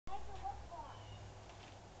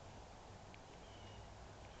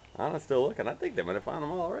Anna's still looking. I think they might have found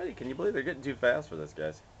them all already. Can you believe they're getting too fast for this,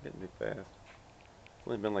 guys? Getting too fast. It's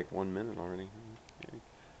only been like 1 minute already. Okay.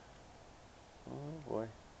 Oh boy.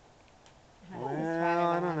 Well,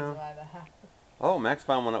 I don't know. Oh, Max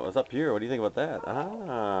found one that was up here. What do you think about that?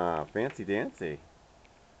 Ah, fancy dancy.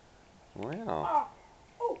 Wow.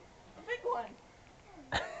 Oh, a big one.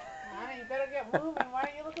 Anna, you better get moving. Why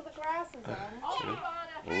don't you look at the grasses,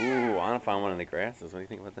 Anna? Ooh, Anna found one in the grasses. What do you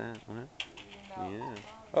think about that? No. Yeah.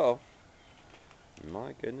 Uh-oh.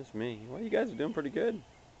 My goodness me. Well, you guys are doing pretty good.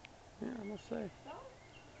 Yeah, I must say.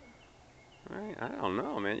 I don't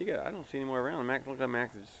know, man. I don't see any more around. Max, look at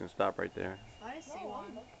Max. It's just gonna stop right there. I see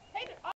one.